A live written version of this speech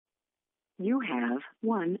You have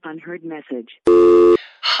one unheard message.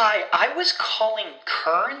 Hi, I was calling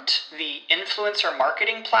Current, the influencer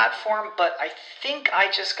marketing platform, but I think I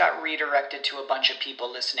just got redirected to a bunch of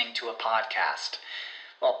people listening to a podcast.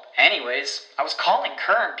 Well, anyways, I was calling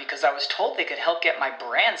Current because I was told they could help get my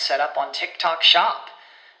brand set up on TikTok Shop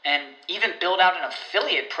and even build out an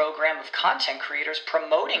affiliate program of content creators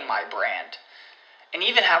promoting my brand. And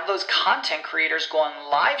even have those content creators go on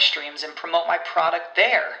live streams and promote my product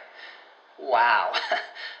there. Wow,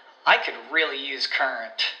 I could really use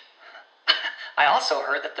Current. I also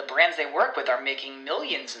heard that the brands they work with are making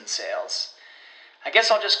millions in sales. I guess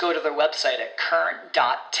I'll just go to their website at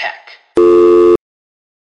current.tech.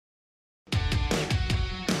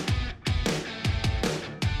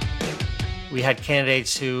 We had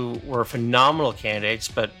candidates who were phenomenal candidates,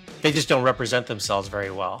 but they just don't represent themselves very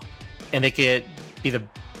well. And they could be the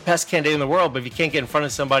best candidate in the world, but if you can't get in front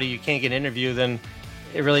of somebody, you can't get an interview, then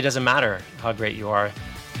it really doesn't matter how great you are.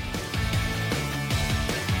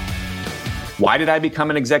 Why did I become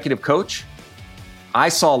an executive coach? I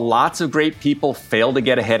saw lots of great people fail to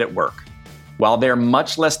get ahead at work, while their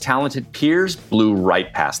much less talented peers blew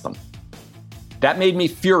right past them. That made me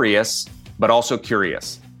furious, but also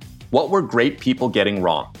curious. What were great people getting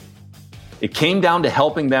wrong? It came down to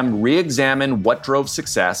helping them re-examine what drove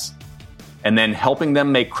success, and then helping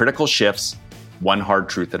them make critical shifts, one hard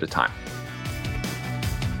truth at a time.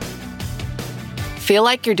 Feel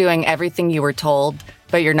like you're doing everything you were told,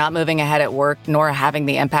 but you're not moving ahead at work nor having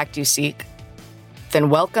the impact you seek? Then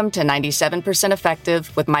welcome to 97%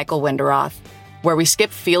 Effective with Michael Winderoth, where we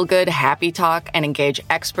skip feel-good, happy talk and engage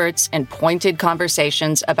experts in pointed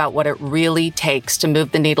conversations about what it really takes to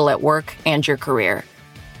move the needle at work and your career.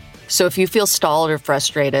 So if you feel stalled or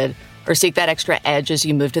frustrated, or seek that extra edge as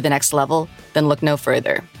you move to the next level, then look no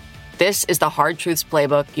further. This is the Hard Truths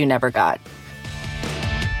Playbook you never got.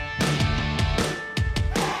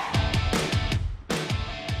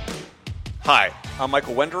 Hi, I'm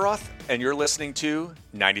Michael Winderoth, and you're listening to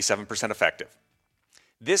 97% Effective.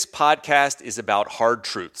 This podcast is about hard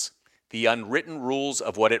truths, the unwritten rules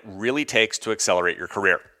of what it really takes to accelerate your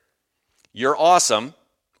career. You're awesome,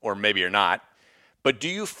 or maybe you're not, but do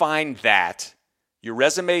you find that your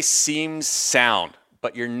resume seems sound,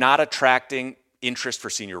 but you're not attracting interest for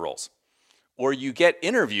senior roles? Or you get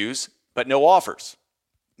interviews, but no offers?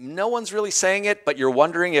 No one's really saying it, but you're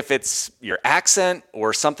wondering if it's your accent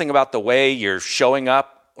or something about the way you're showing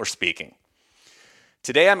up or speaking.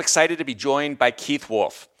 Today, I'm excited to be joined by Keith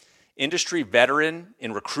Wolf, industry veteran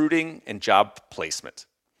in recruiting and job placement.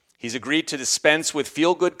 He's agreed to dispense with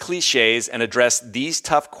feel-good cliches and address these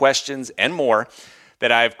tough questions and more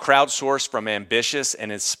that I've crowdsourced from ambitious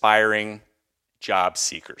and inspiring job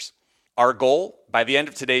seekers. Our goal, by the end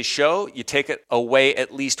of today's show, you take away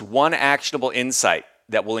at least one actionable insight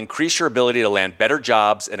that will increase your ability to land better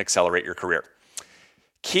jobs and accelerate your career.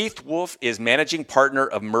 Keith Wolf is managing partner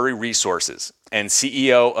of Murray Resources and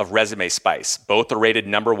CEO of Resume Spice. Both are rated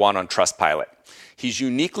 #1 on Trustpilot. He's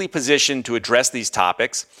uniquely positioned to address these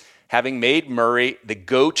topics, having made Murray the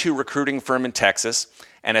go-to recruiting firm in Texas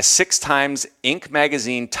and a 6 times Inc.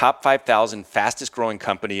 magazine top 5,000 fastest growing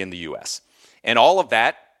company in the US. And all of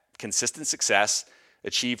that consistent success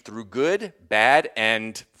achieved through good, bad,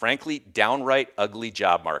 and frankly, downright ugly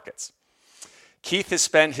job markets. Keith has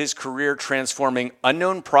spent his career transforming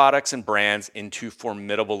unknown products and brands into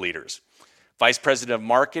formidable leaders. Vice President of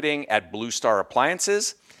Marketing at Blue Star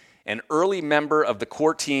Appliances, an early member of the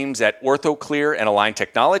core teams at OrthoClear and Align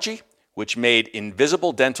Technology, which made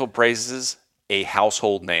invisible dental braces a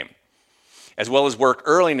household name, as well as work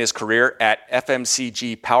early in his career at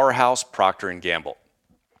FMCG powerhouse Procter & Gamble.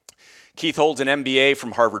 Keith holds an MBA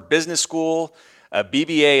from Harvard Business School, a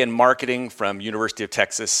BBA in marketing from University of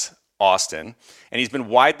Texas, Austin, and he's been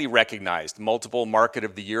widely recognized, multiple Market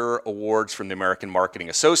of the Year awards from the American Marketing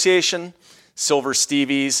Association, Silver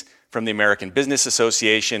Stevies from the American Business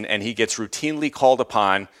Association, and he gets routinely called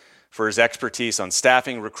upon for his expertise on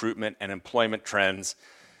staffing, recruitment, and employment trends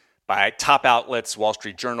by top outlets, Wall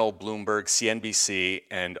Street Journal, Bloomberg, CNBC,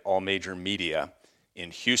 and all major media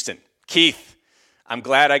in Houston. Keith, I'm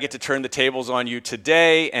glad I get to turn the tables on you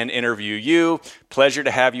today and interview you. Pleasure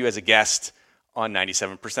to have you as a guest on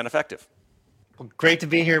 97% Effective. Well, great to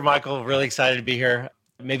be here, Michael. Really excited to be here.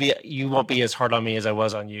 Maybe you won't be as hard on me as I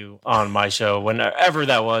was on you on my show, whenever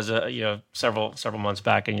that was, several months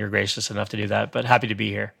back, and you're gracious enough to do that. But happy to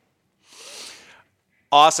be here.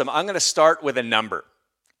 Awesome. I'm going to start with a number.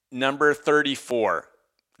 Number 34.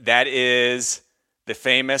 That is the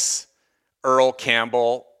famous Earl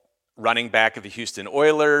Campbell, running back of the Houston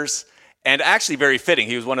Oilers And actually very fitting.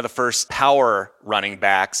 He was one of the first power running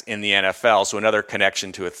backs in the NFL. So another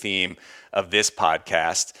connection to a theme of this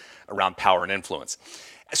podcast around power and influence.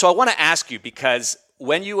 So I want to ask you, because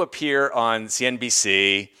when you appear on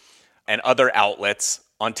CNBC and other outlets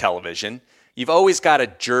on television, you've always got a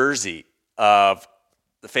jersey of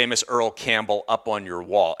the famous Earl Campbell up on your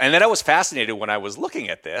wall. And then I was fascinated when I was looking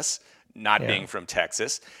at this, not being from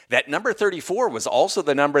Texas, that number 34 was also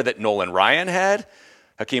the number that Nolan Ryan had,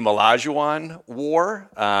 Hakeem Olajuwon wore,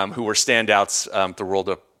 who were standouts the world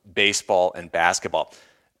of baseball and basketball.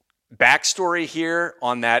 Backstory here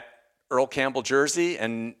on that Earl Campbell jersey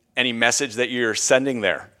and any message that you're sending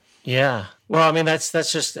there? Yeah. Well, I mean, that's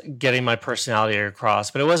just getting my personality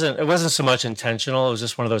across, but it wasn't so much intentional. It was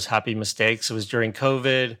just one of those happy mistakes. It was during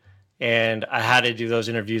COVID and I had to do those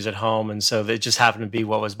interviews at home. And so it just happened to be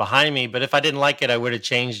what was behind me. But if I didn't like it, I would have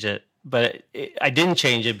changed it. But I didn't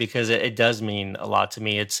change it because it does mean a lot to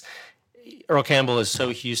me. Earl Campbell is so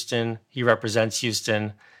Houston. He represents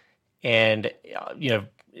Houston. And,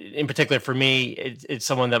 in particular for me, it's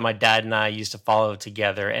someone that my dad and I used to follow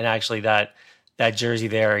together. And actually that jersey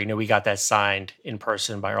there, we got that signed in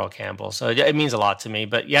person by Earl Campbell. So it means a lot to me.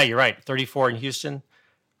 But yeah, you're right. 34 in Houston,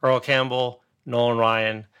 Earl Campbell, Nolan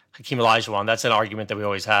Ryan, Hakeem Olajuwon. That's an argument that we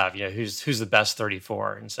always have. Who's the best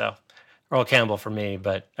 34? And so Earl Campbell for me,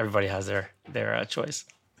 but everybody has their choice.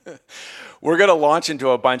 We're going to launch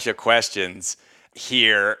into a bunch of questions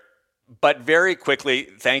here. But very quickly,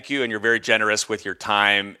 thank you, and you're very generous with your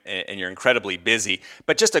time, and you're incredibly busy.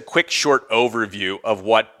 But just a quick, short overview of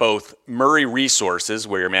what both Murray Resources,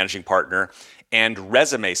 where you're managing partner, and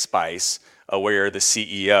Resume Spice, where you're the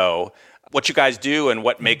CEO, what you guys do and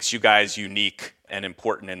what makes you guys unique and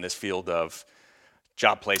important in this field of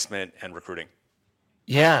job placement and recruiting.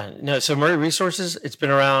 Yeah, no. So Murray Resources, it's been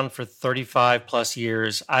around for 35 plus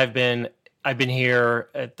years. I've been here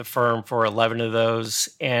at the firm for 11 of those,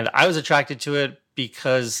 and I was attracted to it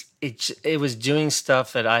because it was doing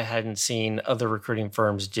stuff that I hadn't seen other recruiting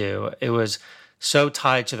firms do. It was so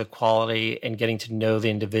tied to the quality and getting to know the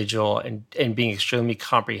individual and being extremely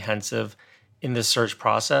comprehensive in the search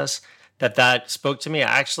process that spoke to me.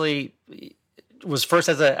 I actually was first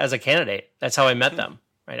as a candidate. That's how I met them.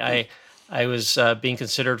 Right, I was being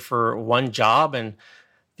considered for one job, and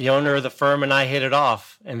the owner of the firm and I hit it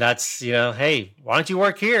off. And that's, hey, why don't you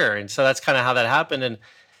work here? And so that's kind of how that happened. And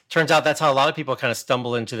turns out that's how a lot of people kind of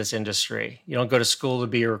stumble into this industry. You don't go to school to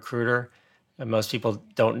be a recruiter. And most people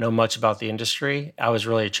don't know much about the industry. I was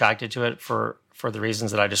really attracted to it for the reasons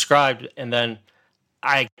that I described. And then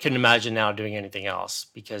I couldn't imagine now doing anything else,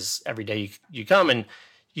 because every day you come and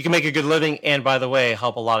you can make a good living. And by the way,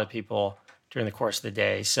 help a lot of people during the course of the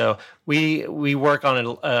day. So we work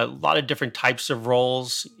on a lot of different types of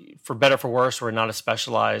roles. For better, for worse, we're not a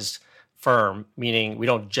specialized firm, meaning we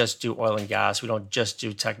don't just do oil and gas. We don't just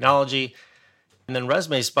do technology. And then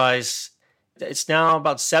Resume Spice, it's now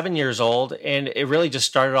about 7 years old, and it really just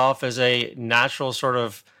started off as a natural sort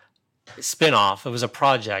of spin-off. It was a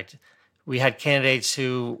project. We had candidates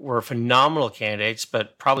who were phenomenal candidates,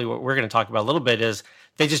 but probably what we're going to talk about a little bit is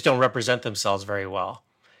they just don't represent themselves very well.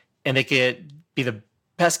 And they could be the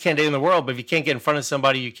best candidate in the world, but if you can't get in front of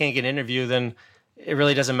somebody, you can't get an interview, then it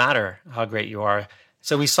really doesn't matter how great you are.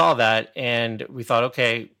 So we saw that and we thought,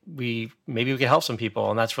 okay, maybe we could help some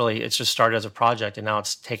people. And it's just started as a project, and now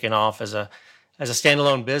it's taken off as a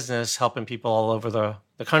standalone business, helping people all over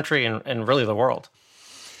the country and really the world.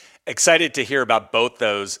 Excited to hear about both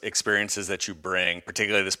those experiences that you bring,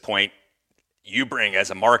 particularly this point you bring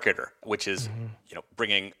as a marketer, which is,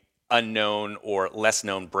 bringing unknown or less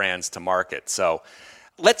known brands to market. So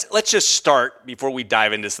let's just start, before we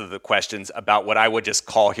dive into the questions, about what I would just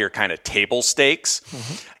call here kind of table stakes.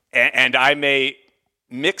 And I may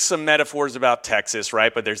mix some metaphors about Texas,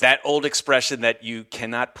 right? But there's that old expression that you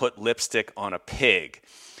cannot put lipstick on a pig.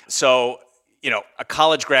 So, a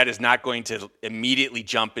college grad is not going to immediately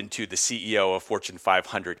jump into the CEO of a Fortune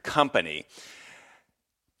 500 company.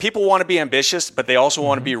 People want to be ambitious, but they also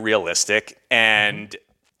want to be realistic. And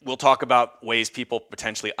we'll talk about ways people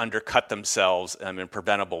potentially undercut themselves in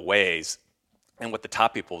preventable ways and what the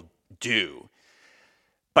top people do.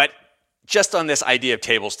 But just on this idea of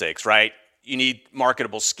table stakes, right? You need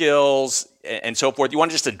marketable skills and so forth. You want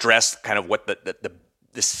to just address kind of what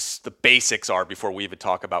the basics are before we even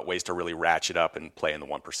talk about ways to really ratchet up and play in the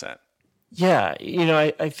 1%. Yeah,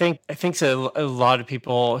 I think so. A lot of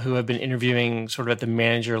people who have been interviewing sort of at the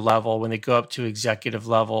manager level, when they go up to executive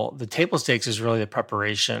level, the table stakes is really the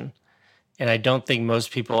preparation. And I don't think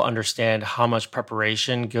most people understand how much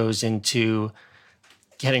preparation goes into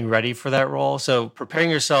getting ready for that role. So preparing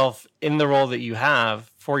yourself in the role that you have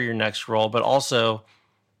for your next role, but also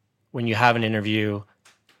when you have an interview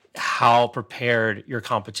how prepared your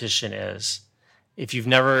competition is. If you've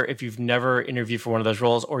never interviewed for one of those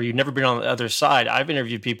roles, or you've never been on the other side, I've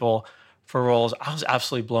interviewed people for roles, I was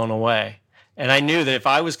absolutely blown away. And I knew that if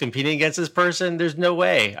I was competing against this person, there's no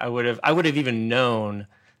way I would have even known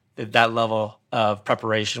that level of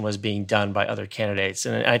preparation was being done by other candidates.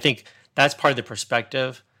 And I think that's part of the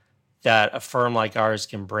perspective that a firm like ours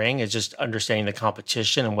can bring, is just understanding the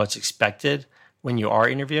competition and what's expected when you are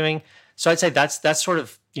interviewing. So I'd say that's sort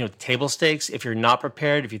of, table stakes. If you're not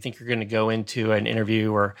prepared, if you think you're going to go into an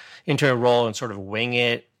interview or into a role and sort of wing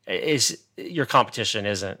it, your competition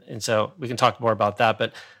isn't. And so we can talk more about that.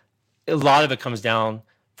 But a lot of it comes down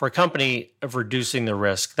for a company of reducing the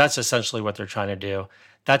risk. That's essentially what they're trying to do.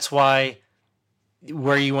 That's why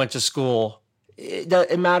where you went to school,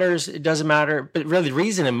 it matters. It doesn't matter. But really the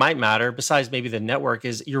reason it might matter, besides maybe the network,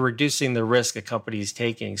 is you're reducing the risk a company is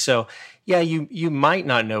taking. So yeah, you might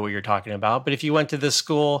not know what you're talking about, but if you went to this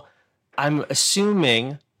school, I'm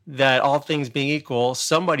assuming that all things being equal,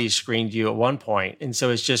 somebody screened you at one point. And so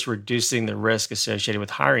it's just reducing the risk associated with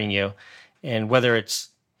hiring you. And whether it's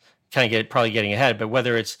probably getting ahead, but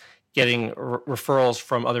whether it's getting referrals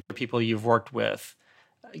from other people you've worked with,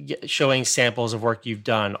 showing samples of work you've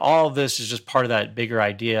done, all of this is just part of that bigger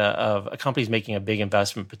idea of a company's making a big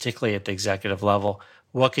investment, particularly at the executive level.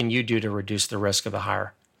 What can you do to reduce the risk of the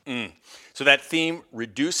hire? So that theme,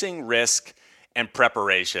 reducing risk and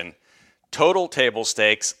preparation, total table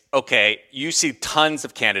stakes. Okay, you see tons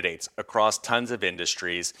of candidates across tons of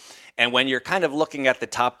industries. And when you're kind of looking at the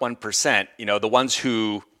top 1%, the ones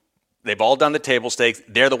who they've all done the table stakes,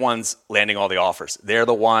 they're the ones landing all the offers. They're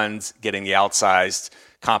the ones getting the outsized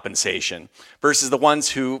compensation versus the ones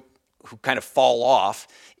who kind of fall off.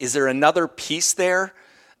 Is there another piece there?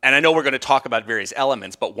 And I know we're going to talk about various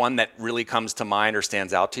elements, but one that really comes to mind or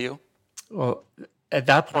stands out to you? Well, at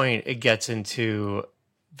that point, it gets into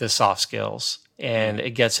the soft skills and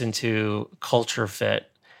it gets into culture fit.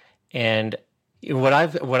 And what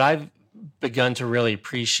I've begun to really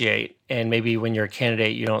appreciate, and maybe when you're a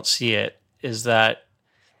candidate you don't see it, is that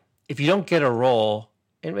if you don't get a role,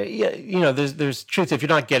 and there's truth. If you're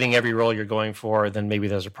not getting every role you're going for, then maybe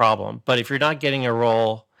there's a problem. But if you're not getting a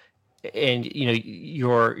role, and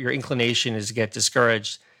your inclination is to get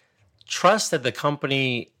discouraged, trust that the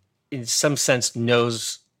company, in some sense,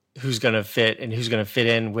 knows who's going to fit and who's going to fit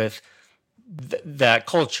in with that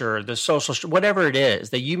culture, the social, whatever it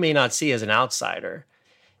is that you may not see as an outsider.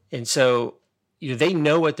 And so, they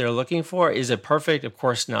know what they're looking for. Is it perfect? Of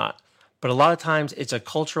course not. But a lot of times it's a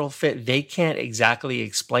cultural fit. They can't exactly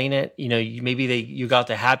explain it. You got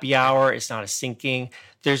the happy hour. It's not a syncing.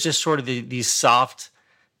 There's just sort of these soft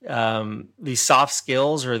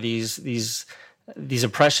skills or these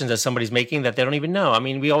impressions that somebody's making that they don't even know. I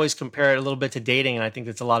mean, we always compare it a little bit to dating, and I think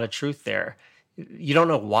there's a lot of truth there. You don't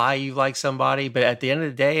know why you like somebody, but at the end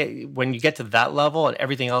of the day, when you get to that level and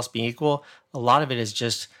everything else being equal, a lot of it is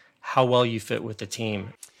just how well you fit with the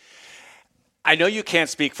team. I know you can't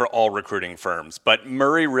speak for all recruiting firms, but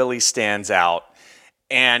Murray really stands out.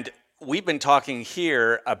 And we've been talking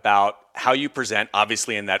here about how you present,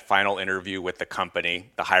 obviously, in that final interview with the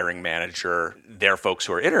company, the hiring manager, their folks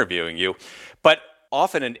who are interviewing you. But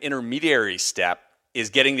often an intermediary step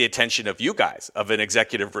is getting the attention of you guys, of an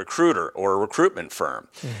executive recruiter or a recruitment firm.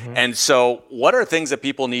 Mm-hmm. And so what are things that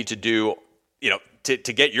people need to do,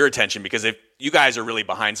 to get your attention? Because if you guys are really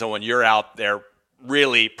behind someone, you're out there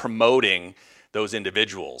really promoting those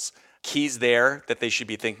individuals. Keys there that they should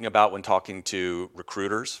be thinking about when talking to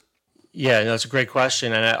recruiters? Yeah, that's a great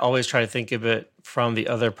question. And I always try to think of it from the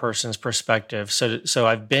other person's perspective. So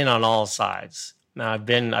I've been on all sides. Now I've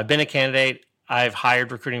been a candidate, I've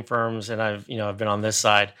hired recruiting firms, and I've been on this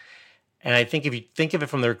side. And I think if you think of it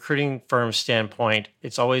from the recruiting firm standpoint,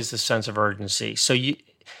 it's always the sense of urgency. So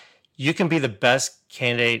you can be the best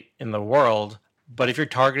candidate in the world, but if you're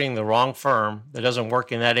targeting the wrong firm that doesn't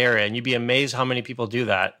work in that area, and you'd be amazed how many people do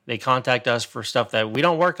that. They contact us for stuff that we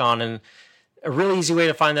don't work on. And a really easy way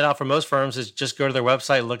to find that out for most firms is just go to their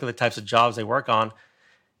website, look at the types of jobs they work on.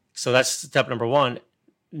 So that's step number one.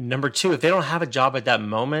 Number two, if they don't have a job at that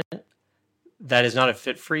moment that is not a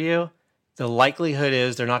fit for you, the likelihood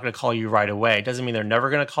is they're not going to call you right away. It doesn't mean they're never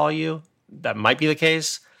going to call you. That might be the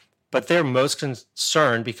case, but they're most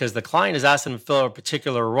concerned because the client has asked them to fill a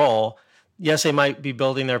particular role. Yes, they might be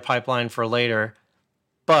building their pipeline for later,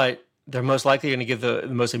 but they're most likely going to give the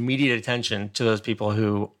most immediate attention to those people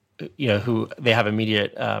who they have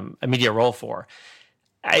immediate role for.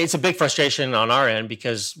 It's a big frustration on our end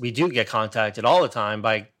because we do get contacted all the time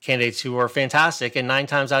by candidates who are fantastic, and 9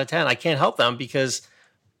 times out of 10, I can't help them because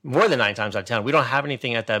more than 9 times out of 10, we don't have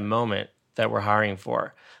anything at that moment that we're hiring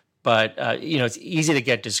for. But it's easy to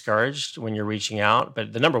get discouraged when you're reaching out.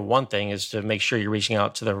 But the number one thing is to make sure you're reaching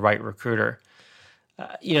out to the right recruiter.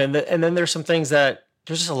 And then there's some things that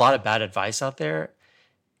there's just a lot of bad advice out there.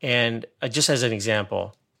 And just as an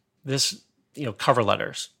example, this, cover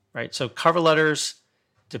letters, right? So cover letters,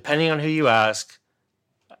 depending on who you ask,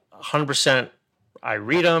 100%, I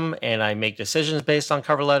read them and I make decisions based on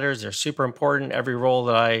cover letters. They're super important. Every role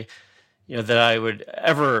that I would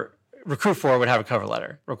ever recruit for would have a cover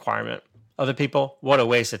letter requirement. Other people, what a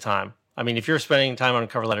waste of time. I mean, if you're spending time on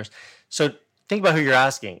cover letters, so think about who you're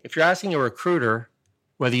asking. If you're asking a recruiter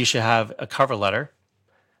whether you should have a cover letter,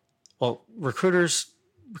 well, recruiters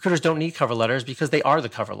don't need cover letters because they are the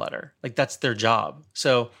cover letter. Like, that's their job.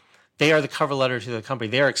 So they are the cover letter to the company.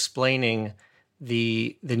 They are explaining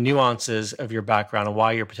the nuances of your background and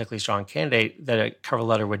why you're a particularly strong candidate that a cover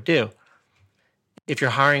letter would do. If you're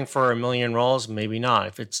hiring for a million roles, maybe not.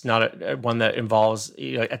 If it's not one that involves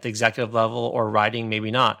at the executive level or writing, maybe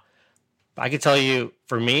not. But I can tell you,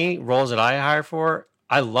 for me, roles that I hire for,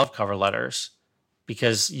 I love cover letters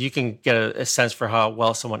because you can get a sense for how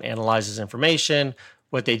well someone analyzes information,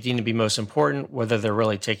 what they deem to be most important, whether they're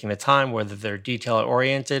really taking the time, whether they're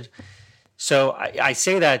detail-oriented. So I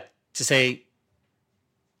say that to say,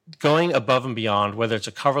 going above and beyond, whether it's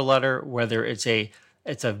a cover letter, whether it's a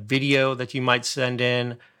video that you might send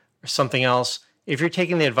in or something else, if you're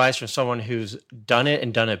taking the advice from someone who's done it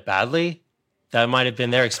and done it badly, that might have been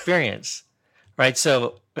their experience, right?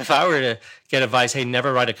 So if I were to get advice, hey,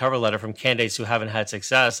 never write a cover letter from candidates who haven't had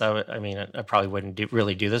success, I probably wouldn't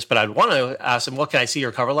really do this, but I'd want to ask them, well, can I see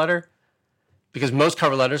your cover letter? Because most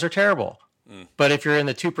cover letters are terrible. But if you're in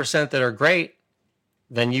the 2% that are great,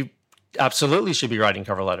 then you absolutely should be writing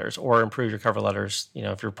cover letters or improve your cover letters,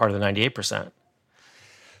 if you're part of the 98%.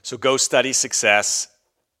 So go study success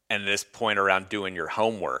and this point around doing your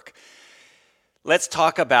homework. Let's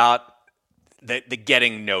talk about the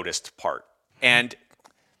getting noticed part. And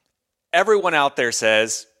everyone out there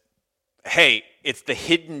says, hey, it's the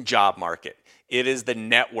hidden job market. It is the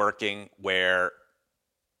networking where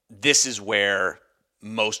this is where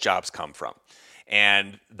most jobs come from.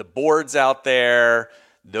 And the boards out there,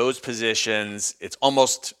 those positions, it's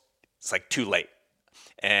like too late.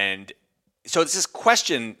 And so it's this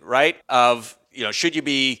question, right, of, should you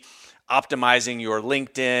be optimizing your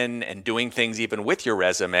LinkedIn and doing things even with your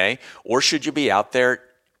resume, or should you be out there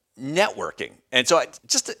networking? And so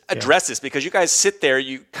just to address this, because you guys sit there,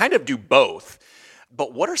 you kind of do both,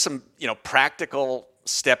 but what are some, practical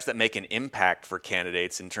steps that make an impact for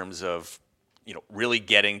candidates in terms of, really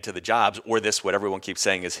getting to the jobs, or this, what everyone keeps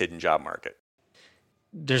saying is hidden job market?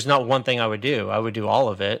 There's not one thing I would do. I would do all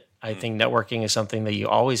of it. I think networking is something that you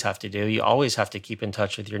always have to do. You always have to keep in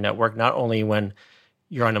touch with your network, not only when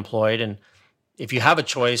you're unemployed. And if you have a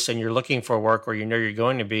choice and you're looking for work or you're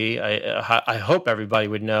going to be, I hope everybody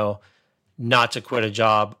would know not to quit a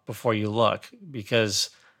job before you look, because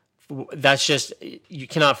that's just, you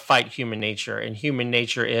cannot fight human nature. And human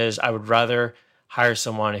nature is, I would rather hire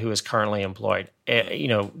someone who is currently employed.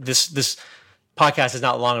 This podcast is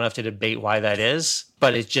not long enough to debate why that is,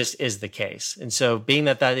 but it just is the case. And so being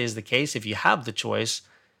that is the case, if you have the choice,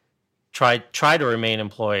 try to remain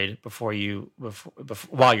employed before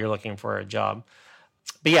while you're looking for a job.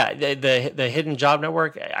 But yeah, the hidden job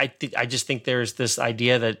network, I just think there's this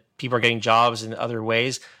idea that people are getting jobs in other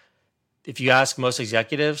ways. If you ask most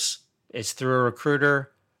executives, it's through a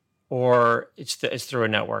recruiter or it's through a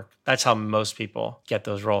network. That's how most people get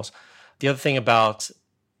those roles. The other thing about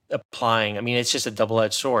applying, it's just a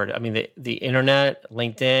double-edged sword. The internet,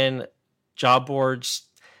 LinkedIn, job boards,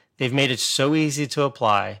 they've made it so easy to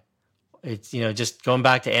apply. It's, just going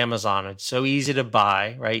back to Amazon, it's so easy to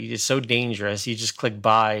buy, right? It's so dangerous. You just click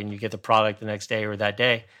buy and you get the product the next day or that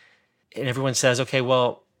day. And everyone says, okay,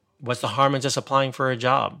 well, what's the harm in just applying for a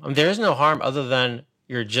job? There is no harm other than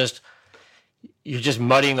you're just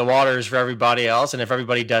muddying the waters for everybody else. And if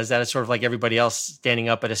everybody does that, it's sort of like everybody else standing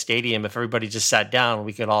up at a stadium. If everybody just sat down,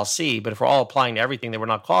 we could all see. But if we're all applying to everything that we're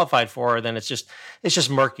not qualified for, then it's just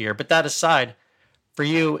murkier. But that aside, for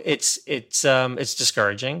you, it's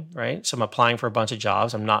discouraging, right? So I'm applying for a bunch of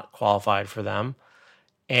jobs. I'm not qualified for them.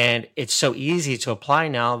 And it's so easy to apply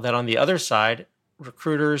now that on the other side,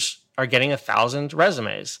 recruiters are getting 1,000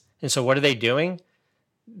 resumes. And so what are they doing?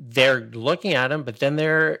 They're looking at them, but then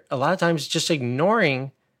they're a lot of times just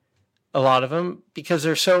ignoring a lot of them because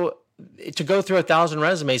to go through 1,000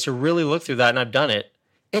 resumes, to really look through that, and I've done it,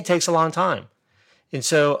 it takes a long time. And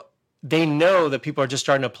so they know that people are just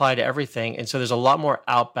starting to apply to everything. And so there's a lot more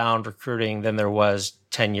outbound recruiting than there was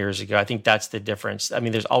 10 years ago. I think that's the difference.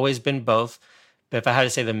 There's always been both, but if I had to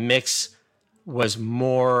say the mix was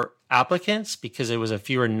more applicants because it was a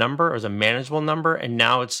fewer number, it was a manageable number. And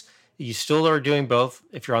now you still are doing both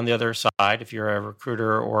if you're on the other side, if you're a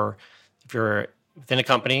recruiter or if you're within a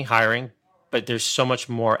company hiring, but there's so much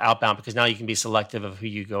more outbound because now you can be selective of who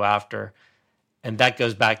you go after. And that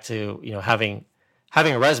goes back to, having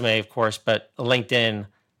a resume, of course, but a LinkedIn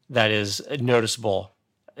that is noticeable.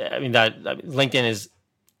 LinkedIn is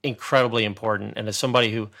incredibly important. And as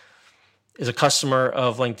somebody who is a customer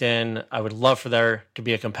of LinkedIn, I would love for there to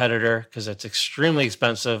be a competitor because it's extremely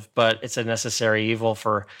expensive, but it's a necessary evil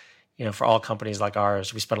for all companies like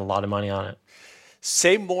ours. We spend a lot of money on it.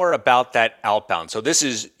 Say more about that outbound. So this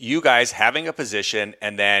is you guys having a position,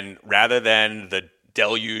 and then rather than the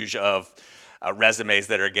deluge of resumes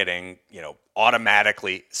that are getting,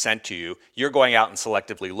 automatically sent to you, you're going out and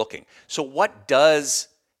selectively looking. So what does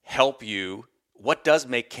help you? What does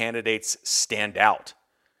make candidates stand out?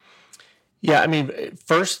 Yeah, the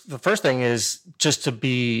first thing is just to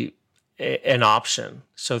be an option.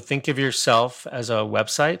 So think of yourself as a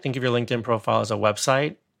website. Think of your LinkedIn profile as a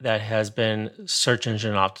website that has been search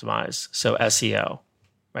engine optimized. So SEO,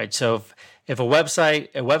 right? So if a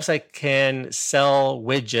website can sell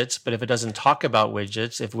widgets, but if it doesn't talk about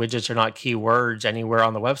widgets, if widgets are not keywords anywhere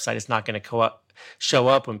on the website, it's not going to show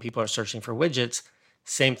up when people are searching for widgets.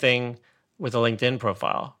 Same thing with a LinkedIn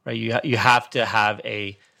profile, right? You have to have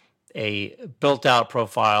a built-out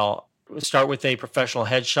profile. Start with a professional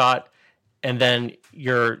headshot, and then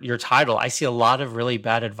your title. I see a lot of really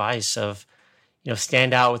bad advice of,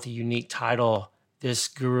 stand out with a unique title, this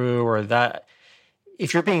guru or that.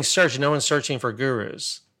 If you're being searched, no one's searching for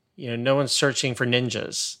gurus. No one's searching for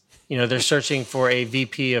ninjas. They're searching for a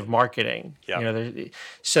VP of marketing. Yeah.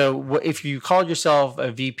 So if you called yourself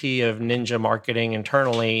a VP of ninja marketing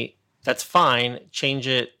internally, that's fine. Change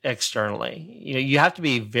it externally. You have to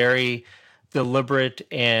be very deliberate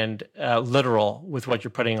and literal with what you're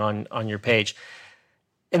putting on your page.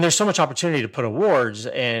 And there's so much opportunity to put awards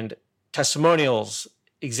and testimonials,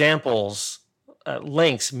 examples,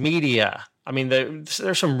 links, media.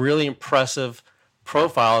 There's some really impressive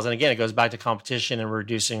profiles. And again, it goes back to competition and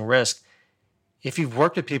reducing risk. If you've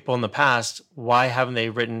worked with people in the past, why haven't they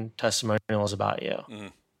written testimonials about you? Mm-hmm.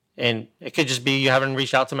 And it could just be you haven't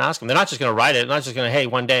reached out to them, ask them. They're not just going to write it. They're not just going to, hey,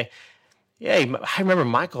 one day, hey, I remember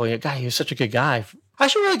Michael, he was such a good guy. I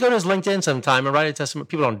should really go to his LinkedIn sometime and write a testimony.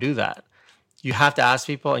 People don't do that. You have to ask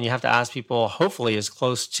people, and you have to ask people hopefully as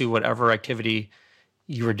close to whatever activity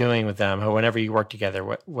you were doing with them or whenever you work together,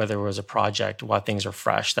 whether it was a project, while things are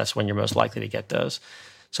fresh. That's when you're most likely to get those.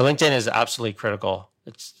 So LinkedIn is absolutely critical.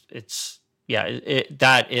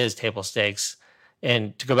 That is table stakes.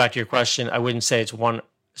 And to go back to your question, I wouldn't say it's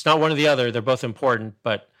not one or the other. They're both important,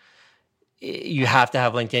 but you have to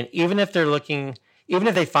have LinkedIn, even if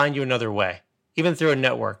they find you another way, even through a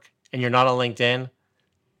network, and you're not on LinkedIn,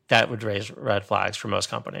 that would raise red flags for most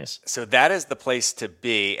companies. So that is the place to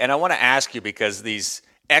be. And I want to ask you, because these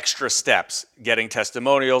extra steps, getting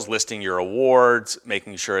testimonials, listing your awards,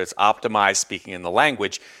 making sure it's optimized, speaking in the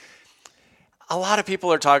language, a lot of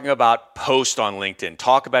people are talking about post on LinkedIn,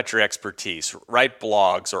 talk about your expertise, write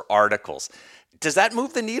blogs or articles. Does that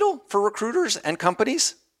move the needle for recruiters and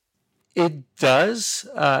companies? It does.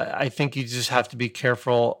 I think you just have to be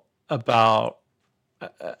careful about,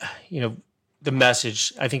 the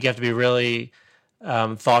message. I think you have to be really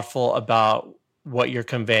thoughtful about what you're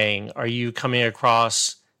conveying. Are you coming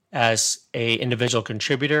across as an individual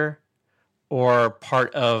contributor or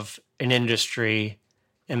part of an industry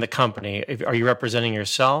in the company? Are you representing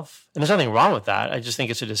yourself? And there's nothing wrong with that. I just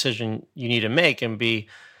think it's a decision you need to make and be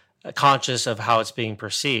conscious of how it's being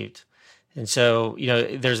perceived. And so,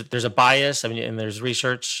 there's a bias. And there's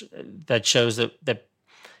research that shows that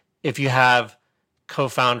if you have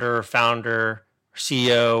co-founder, founder,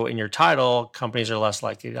 CEO in your title, companies are less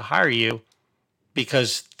likely to hire you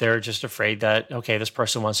because they're just afraid that, okay, this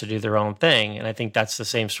person wants to do their own thing. And I think that's the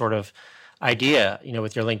same sort of idea,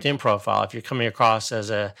 with your LinkedIn profile. If you're coming across as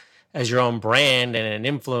your own brand and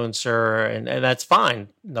an influencer, and that's fine,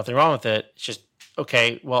 nothing wrong with it. It's just,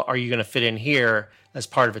 okay, well, are you going to fit in here as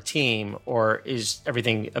part of a team, or is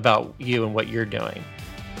everything about you and what you're doing?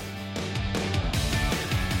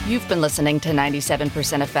 You've been listening to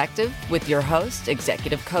 97% Effective with your host,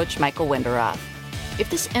 Executive Coach Michael Winderoth. If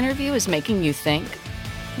this interview is making you think,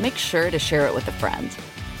 make sure to share it with a friend.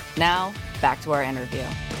 Now, back to our interview.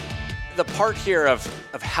 The part here of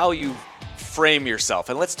how you frame yourself,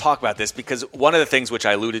 and let's talk about this, because one of the things which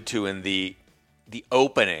I alluded to in the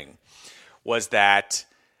opening was that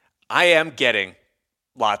I am getting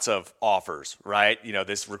lots of offers, right?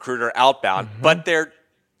 This recruiter outbound, but they're,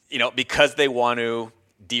 because they want to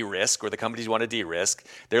de-risk, or the companies want to de-risk.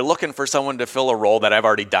 They're looking for someone to fill a role that I've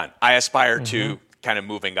already done. I aspire to kind of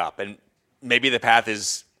moving up, and maybe the path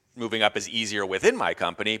is moving up is easier within my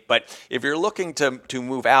company. But if you're looking to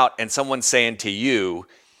move out and someone's saying to you,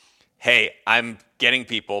 hey, I'm getting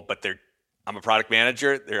people, but I'm a product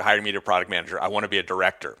manager. They're hiring me to product manager. I want to be a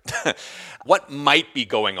director. What might be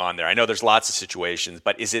going on there? I know there's lots of situations,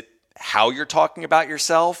 but is it how you're talking about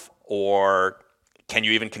yourself, or can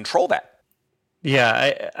you even control that?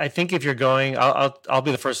 Yeah, I think if you're going, I'll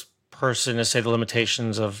be the first person to say the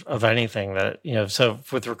limitations of anything that, so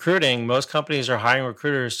with recruiting, most companies are hiring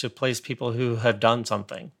recruiters to place people who have done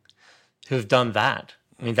something, who've done that.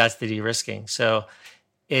 I mean, that's the de-risking. So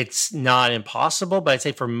it's not impossible, but I'd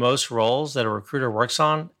say for most roles that a recruiter works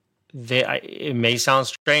on, it may sound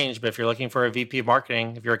strange, but if you're looking for a VP of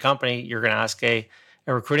marketing, if you're a company, you're going to ask a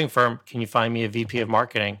recruiting firm, can you find me a VP of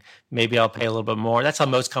marketing? Maybe I'll pay a little bit more. That's how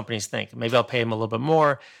most companies think. Maybe I'll pay them a little bit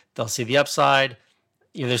more. They'll see the upside.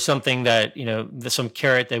 There's something that, there's some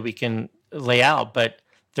carrot that we can lay out, but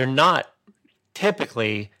they're not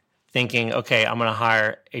typically thinking, okay, I'm going to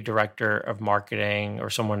hire a director of marketing or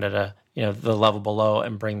someone at the level below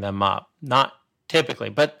and bring them up. Not typically,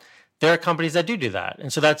 but there are companies that do that.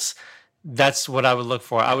 And so that's what I would look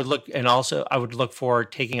for. I would look for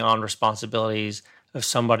taking on responsibilities of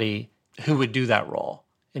somebody who would do that role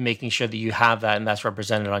and making sure that you have that and that's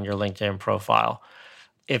represented on your LinkedIn profile.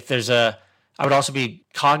 I would also be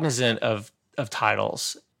cognizant of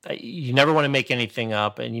titles. You never want to make anything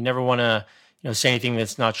up, and you never want to say anything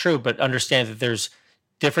that's not true, but understand that there's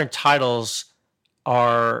different titles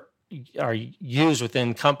are used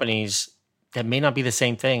within companies that may not be the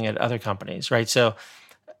same thing at other companies, right? So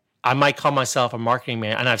I might call myself a marketing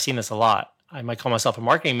manager, and I've seen this a lot. I might call myself a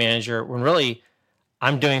marketing manager when really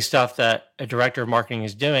I'm doing stuff that a director of marketing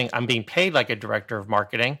is doing. I'm being paid like a director of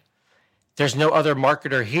marketing. There's no other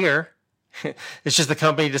marketer here. It's just the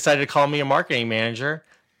company decided to call me a marketing manager.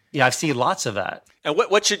 Yeah, I've seen lots of that. And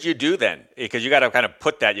what should you do then? Because you got to kind of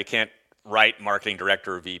put that. You can't write marketing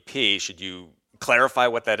director or VP. Should you clarify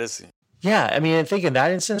what that is? Yeah, I mean, I think in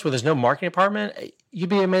that instance where there's no marketing department, you'd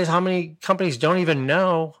be amazed how many companies don't even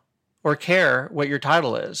know or care what your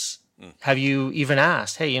title is. Have you even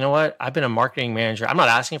asked, hey, you know what? I've been a marketing manager. I'm not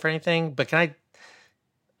asking for anything, but can I,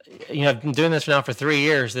 I've been doing this now for 3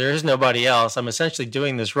 years. There is nobody else. I'm essentially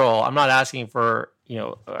doing this role. I'm not asking for,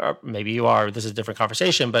 maybe you are, this is a different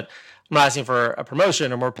conversation, but I'm not asking for a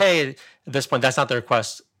promotion or more pay. At this point, that's not the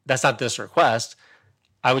request. That's not this request.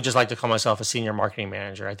 I would just like to call myself a senior marketing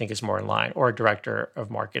manager. I think it's more in line, or a director of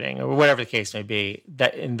marketing, or whatever the case may be.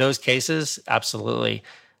 That in those cases, absolutely,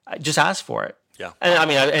 just ask for it. Yeah. And I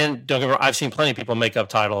mean, and don't get me wrong, I've seen plenty of people make up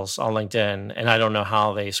titles on LinkedIn, and I don't know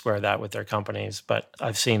how they square that with their companies, but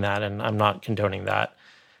I've seen that, and I'm not condoning that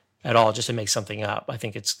at all, just to make something up. I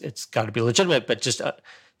think it's got to be legitimate, but just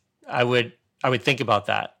I would think about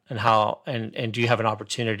that and how and do you have an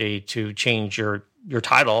opportunity to change your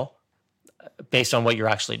title based on what you're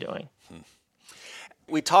actually doing?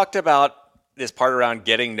 We talked about this part around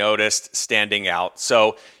getting noticed, standing out.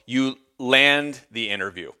 So you land the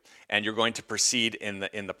interview, and you're going to proceed in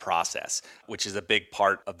the process, which is a big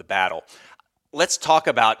part of the battle. Let's talk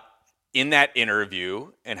about in that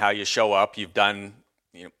interview and how you show up. You've done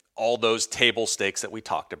all those table stakes that we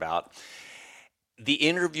talked about. The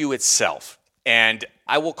interview itself, and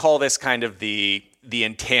I will call this kind of the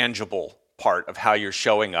intangible part of how you're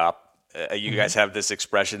showing up. You guys have this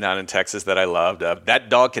expression down in Texas that I loved, that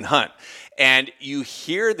dog can hunt. And you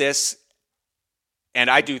hear this. And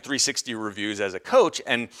I do 360 reviews as a coach.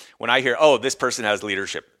 And when I hear, oh, this person has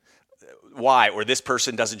leadership, why? Or this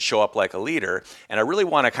person doesn't show up like a leader. And I really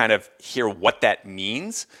want to kind of hear what that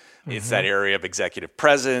means. Mm-hmm. It's that area of executive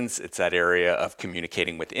presence. It's that area of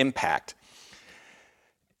communicating with impact.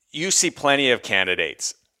 You see plenty of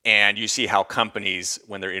candidates, and you see how companies,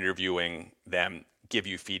 when they're interviewing them, give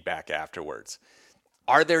you feedback afterwards.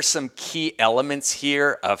 Are there some key elements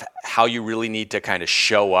here of how you really need to kind of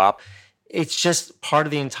show up? It's just part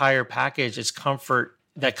of the entire package. It's comfort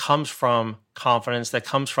that comes from confidence, that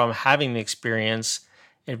comes from having the experience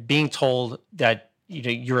and being told that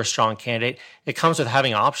you're a strong candidate. It comes with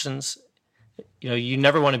having options. You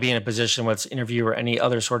never want to be in a position, whether it's an interview or any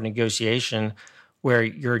other sort of negotiation, where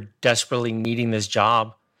you're desperately needing this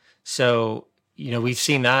job. So, we've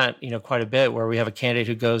seen that, quite a bit, where we have a candidate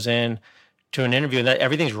who goes in to an interview and that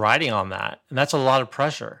everything's riding on that. And that's a lot of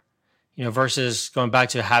pressure. Versus going back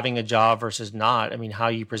to having a job versus not. I mean, how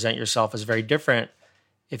you present yourself is very different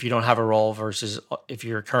if you don't have a role versus if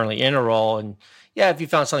you're currently in a role. And yeah, if you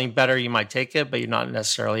found something better, you might take it, but you're not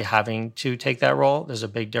necessarily having to take that role. There's a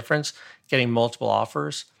big difference. Getting multiple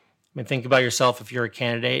offers. mean, think about yourself if you're a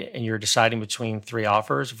candidate and you're deciding between 3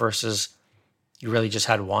 offers versus you really just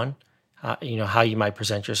had one, how you might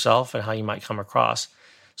present yourself and how you might come across.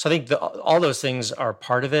 So I think all those things are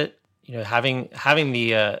part of it. Having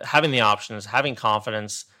the options, having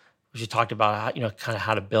confidence, which you talked about, kind of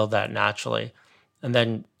how to build that naturally, and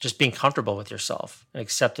then just being comfortable with yourself and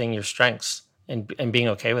accepting your strengths and being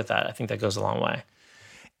okay with that. I think that goes a long way.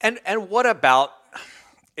 And what about,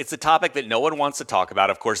 it's a topic that no one wants to talk about.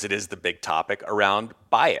 Of course, it is the big topic around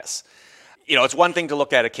bias. It's one thing to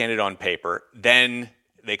look at a candidate on paper, then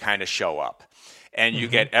they kind of show up. And you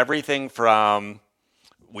get everything from,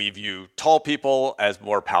 we view tall people as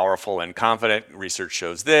more powerful and confident. Research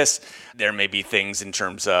shows this. There may be things in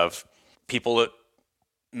terms of people that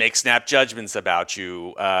make snap judgments about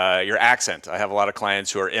you, your accent. I have a lot of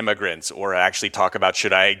clients who are immigrants or actually talk about,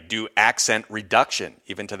 should I do accent reduction,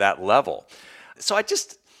 even to that level? So I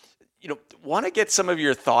just, want to get some of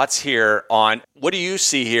your thoughts here on what do you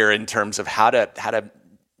see here in terms of how to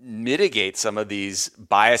mitigate some of these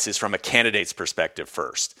biases from a candidate's perspective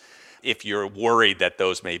first. If you're worried that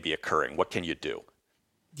those may be occurring, what can you do?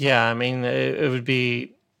 Yeah, I mean, it would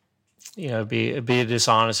be, it'd be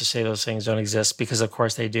dishonest to say those things don't exist, because of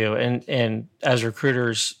course they do. And as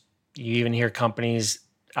recruiters, you even hear companies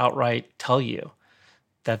outright tell you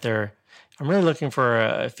that I'm really looking for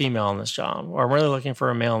a female in this job, or I'm really looking for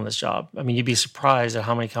a male in this job. I mean, you'd be surprised at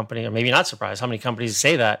how many companies, or maybe not surprised, how many companies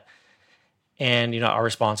say that. And, our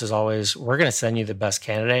response is always, we're going to send you the best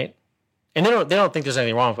candidate. And they don't think there's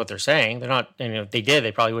anything wrong with what they're saying. They're not, if they did,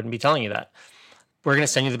 they probably wouldn't be telling you that. We're going to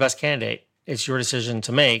send you the best candidate. It's your decision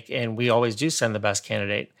to make, and we always do send the best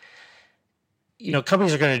candidate.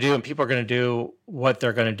 Companies are going to do, and people are going to do what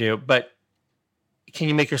they're going to do. But can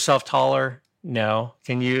you make yourself taller? No.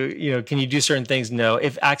 Can you do certain things? No.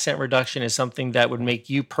 If accent reduction is something that would make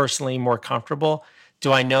you personally more comfortable,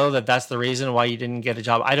 do I know that that's the reason why you didn't get a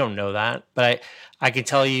job? I don't know that, but I can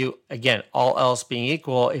tell you, again, all else being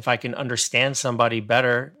equal, if I can understand somebody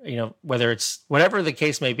better, whether it's whatever the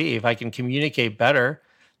case may be, if I can communicate better,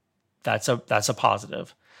 that's a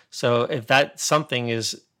positive. So if that something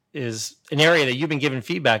is an area that you've been given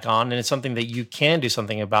feedback on, and it's something that you can do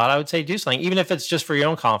something about, I would say do something, even if it's just for your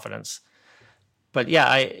own confidence. But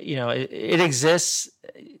yeah, it exists.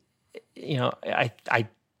 I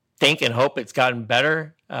think and hope it's gotten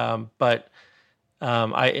better. But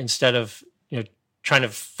instead of trying to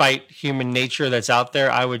fight human nature that's out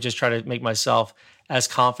there, I would just try to make myself as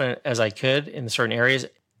confident as I could in certain areas,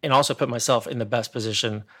 and also put myself in the best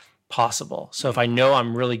position possible. So if I know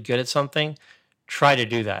I'm really good at something, try to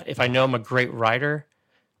do that. If I know I'm a great writer,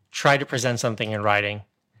 try to present something in writing.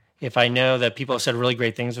 If I know that people have said really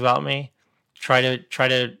great things about me, try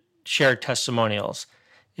to share testimonials.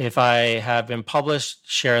 If I have been published,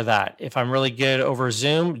 share that. If I'm really good over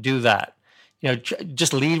Zoom, do that.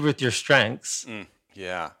 Just lead with your strengths.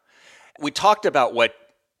 Yeah. We talked about what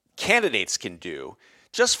candidates can do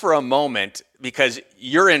just for a moment, because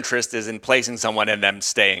your interest is in placing someone and them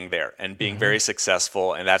staying there and being very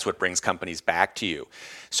successful, and that's what brings companies back to you.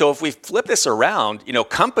 So if we flip this around,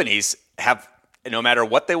 companies have, no matter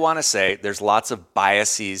what they want to say, there's lots of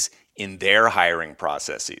biases in their hiring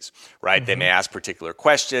processes, right? They may ask particular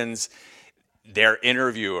questions. They're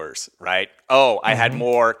interviewers, right? Oh, I had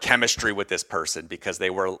more chemistry with this person because they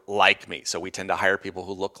were like me. So we tend to hire people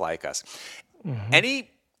who look like us.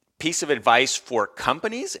 Any piece of advice for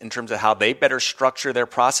companies in terms of how they better structure their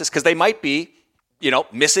process? Because they might be,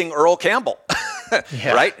 missing Earl Campbell,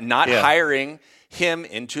 right? Not hiring him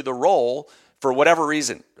into the role for whatever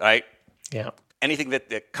reason, right? Yeah. Anything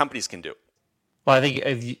that companies can do. Well, I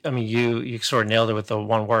think, you sort of nailed it with the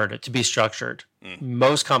one word, to be structured.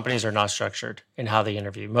 Most companies are not structured in how they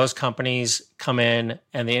interview. Most companies come in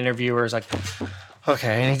and the interviewer is like,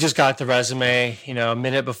 okay, and he just got the resume, a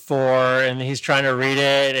minute before, and he's trying to read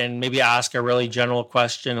it and maybe ask a really general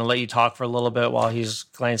question and let you talk for a little bit while he's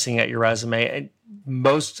glancing at your resume. And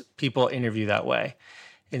most people interview that way.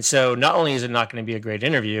 And so not only is it not going to be a great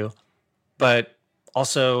interview, but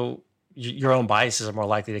also your own biases are more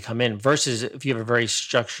likely to come in, versus if you have a very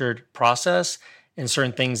structured process and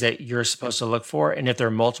certain things that you're supposed to look for. And if there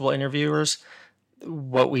are multiple interviewers,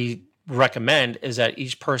 what we recommend is that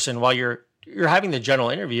each person, while you're having the general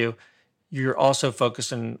interview, you're also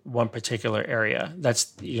focused in one particular area.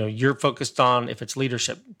 That's, you're focused on, if it's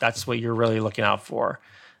leadership, that's what you're really looking out for.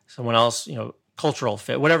 Someone else, cultural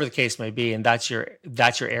fit, whatever the case may be. And that's your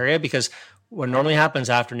area, because what normally happens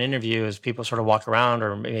after an interview is people sort of walk around,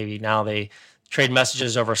 or maybe now they trade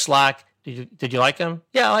messages over Slack. Did you like him?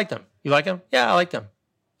 Yeah, I liked him. You like him? Yeah, I liked him.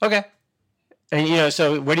 Okay. And,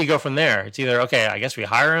 so where do you go from there? It's either, okay, I guess we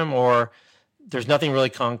hire him, or there's nothing really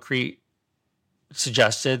concrete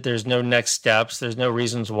suggested. There's no next steps. There's no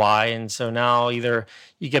reasons why. And so now either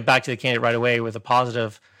you get back to the candidate right away with a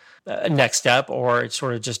positive next step, or it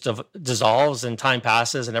sort of just dissolves and time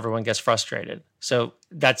passes and everyone gets frustrated. So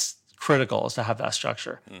that's critical, is to have that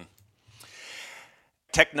structure.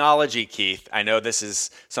 Technology, Keith, I know this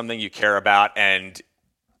is something you care about, and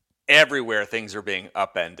everywhere things are being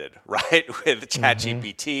upended, right? With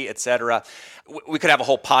ChatGPT, et cetera. We could have a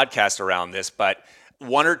whole podcast around this, but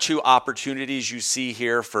one or two opportunities you see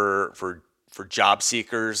here for job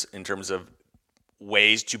seekers in terms of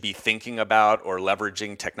ways to be thinking about or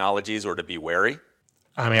leveraging technologies or to be wary?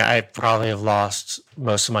 I mean, I probably have lost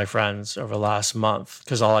most of my friends over the last month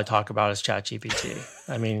because all I talk about is ChatGPT.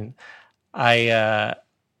 I mean, I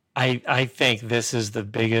think this is the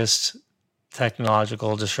biggest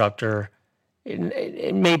technological disruptor.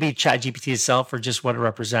 It may be ChatGPT itself or just what it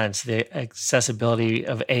represents, the accessibility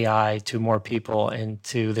of AI to more people and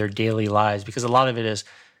to their daily lives, because a lot of it is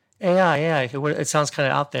AI. It sounds kind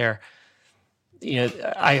of out there.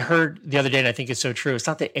 I heard the other day, and I think it's so true. It's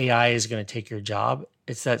not that AI is going to take your job.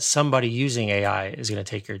 It's that somebody using AI is going to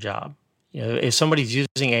take your job. If somebody's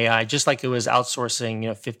using AI, just like it was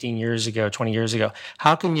outsourcing, 15 years ago, 20 years ago,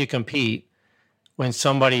 how can you compete when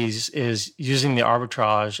somebody is using the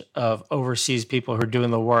arbitrage of overseas people who are doing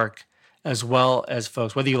the work as well as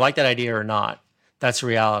folks, whether you like that idea or not? That's a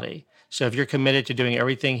reality. So if you're committed to doing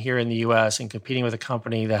everything here in the US and competing with a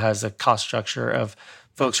company that has the cost structure of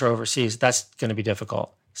folks who are overseas, that's going to be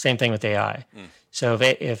difficult. Same thing with AI. So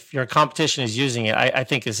if your competition is using it, I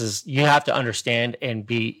think you have to understand and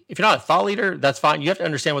if you're not a thought leader, that's fine. You have to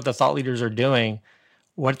understand what the thought leaders are doing,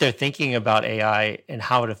 what they're thinking about AI and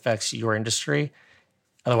how it affects your industry.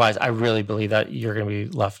 Otherwise, I really believe that you're going to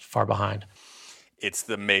be left far behind. It's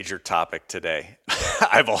the major topic today.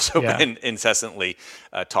 I've also been incessantly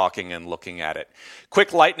talking and looking at it.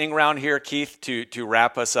 Quick lightning round here, Keith, to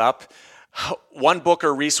wrap us up. One book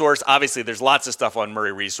or resource. Obviously, there's lots of stuff on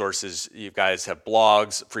Murray Resources. You guys have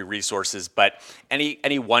blogs, free resources, but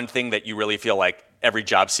any one thing that you really feel like every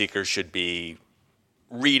job seeker should be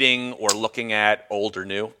reading or looking at, old or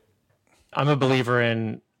new? I'm a believer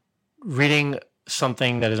in reading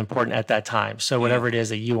something that is important at that time. So whatever it is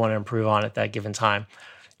that you want to improve on at that given time.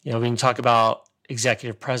 We can talk about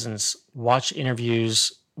executive presence, watch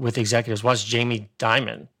interviews with executives, watch Jamie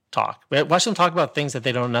Dimon talk. Watch them talk about things that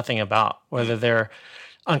they know nothing about, whether they're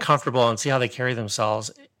uncomfortable, and see how they carry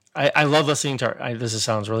themselves. I love listening to, this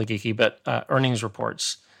sounds really geeky, but earnings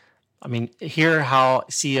reports. I mean, hear how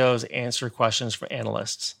CEOs answer questions for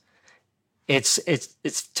analysts. It's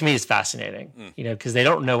to me, it's fascinating, because they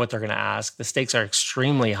don't know what they're going to ask. The stakes are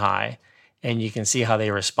extremely high, and you can see how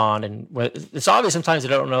they respond. And it's obvious sometimes they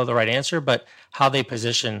don't know the right answer, but how they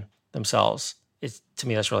position themselves, to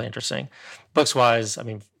me, that's really interesting. Books wise, I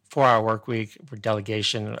mean, 4-Hour Workweek,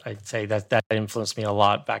 Delegation, I'd say that influenced me a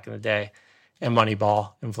lot back in the day. And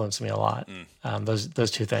Moneyball influenced me a lot.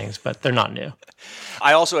 Those two things, but they're not new.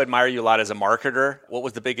 I also admire you a lot as a marketer. What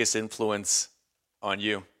was the biggest influence on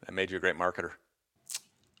you that made you a great marketer?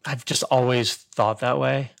 I've just always thought that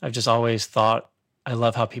way. I've just always thought, I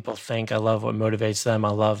love how people think. I love what motivates them. I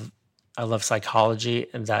love psychology,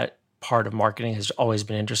 and that part of marketing has always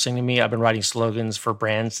been interesting to me. I've been writing slogans for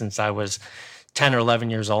brands since I was 10 or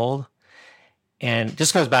 11 years old. And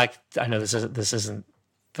just goes back, I know this isn't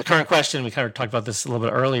the current question. We kind of talked about this a little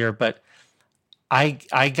bit earlier, but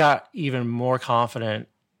I got even more confident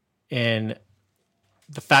in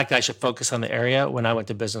the fact that I should focus on the area when I went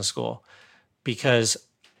to business school, because,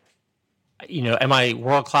 am I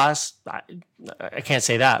world class? I can't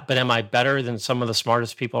say that, but am I better than some of the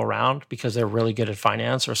smartest people around because they're really good at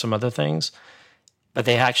finance or some other things? But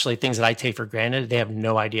they actually, things that I take for granted, they have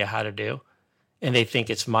no idea how to do. And they think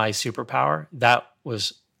it's my superpower. That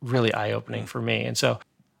was really eye-opening for me. And so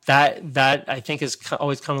that I think has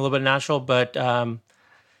always come a little bit natural, but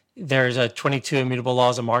there's a 22 Immutable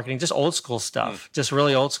Laws of Marketing, just old school stuff, just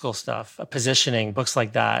really old school stuff, positioning, books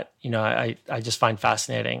like that, I just find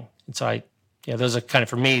fascinating. And so those are kind of,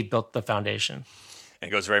 for me, built the foundation. And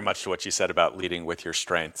it goes very much to what you said about leading with your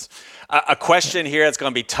strengths. A question here that's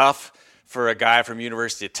going to be tough for a guy from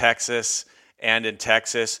University of Texas and in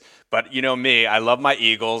Texas, but me, I love my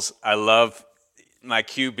Eagles. I love my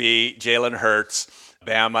QB, Jalen Hurts,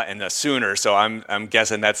 Bama, and the Sooners. So I'm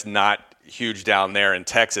guessing that's not huge down there in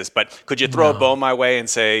Texas. But could you throw a bone my way and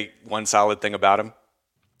say one solid thing about him?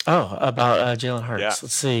 Oh, about Jalen Hurts. Yeah.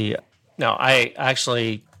 Let's see. No, I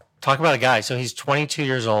actually talk about a guy. So he's 22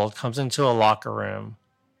 years old, comes into a locker room,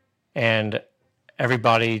 and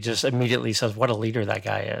everybody just immediately says, "What a leader that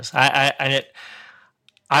guy is."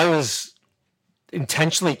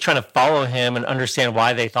 intentionally trying to follow him and understand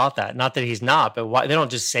why they thought that. Not that he's not, but why they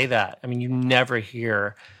don't just say that. I mean, you never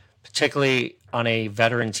hear, particularly on a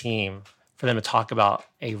veteran team, for them to talk about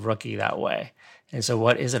a rookie that way. And so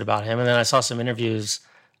what is it about him? And then I saw some interviews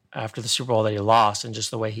after the Super Bowl that he lost and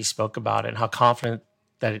just the way he spoke about it and how confident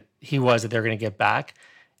that he was that they're going to get back.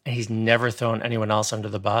 And he's never thrown anyone else under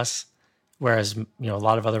the bus, whereas, a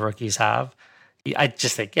lot of other rookies have. I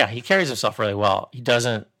just think, he carries himself really well.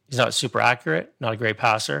 He's not super accurate, not a great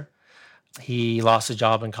passer. He lost a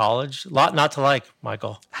job in college. A lot not to like,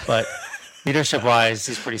 Michael, but leadership-wise,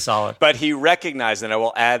 he's pretty solid. But he recognized, and I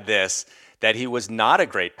will add this, that he was not a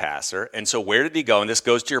great passer. And so where did he go? And this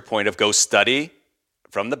goes to your point of go study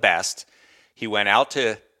from the best. He went out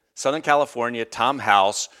to Southern California, Tom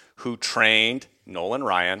House, who trained Nolan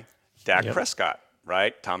Ryan, Dak Prescott,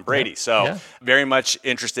 right? Tom Brady. Very much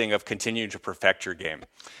interesting of continuing to perfect your game.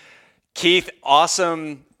 Keith,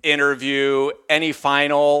 awesome interview. Any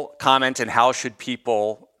final comment, and how should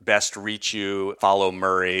people best reach you, follow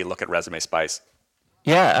Murray, look at Resume Spice?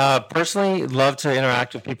 Personally, love to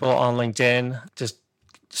interact with people on LinkedIn. Just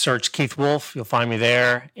search Keith Wolf. You'll find me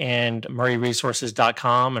there. And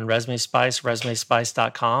murrayresources.com and Resume Spice,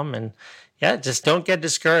 resumespice.com. And just don't get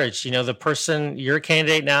discouraged. The person, you're a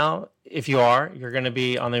candidate now. If you are, you're going to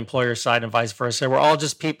be on the employer side and vice versa. We're all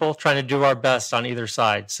just people trying to do our best on either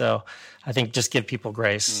side. So I think just give people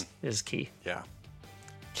grace is key. Yeah.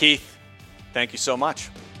 Keith, thank you so much.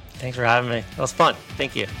 Thanks for having me. That was fun.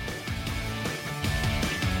 Thank you.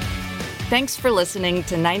 Thanks for listening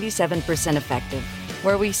to 97% Effective,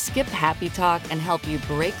 where we skip happy talk and help you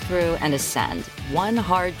break through and ascend one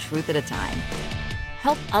hard truth at a time.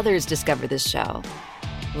 Help others discover this show.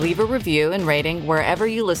 Leave a review and rating wherever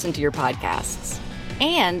you listen to your podcasts.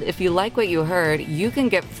 And if you like what you heard, you can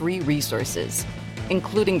get free resources,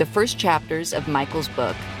 including the first chapters of Michael's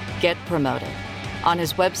book, Get Promoted, on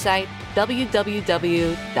his website,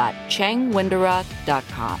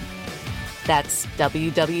 www.changwenderoth.com. That's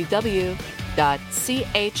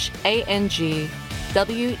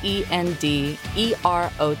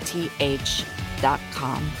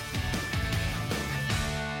www.changwenderoth.com.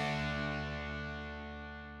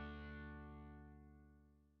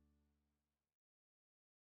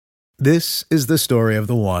 This is the story of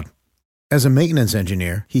the one. As a maintenance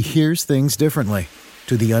engineer, he hears things differently.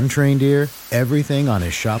 To the untrained ear, everything on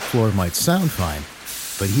his shop floor might sound fine,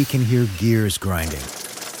 but he can hear gears grinding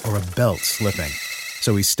or a belt slipping.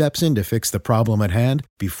 So he steps in to fix the problem at hand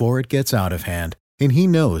before it gets out of hand. And he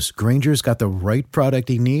knows Grainger's got the right product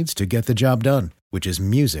he needs to get the job done, which is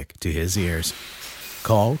music to his ears.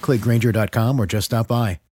 Call, click Grainger.com, or just stop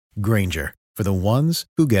by. Grainger, for the ones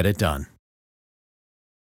who get it done.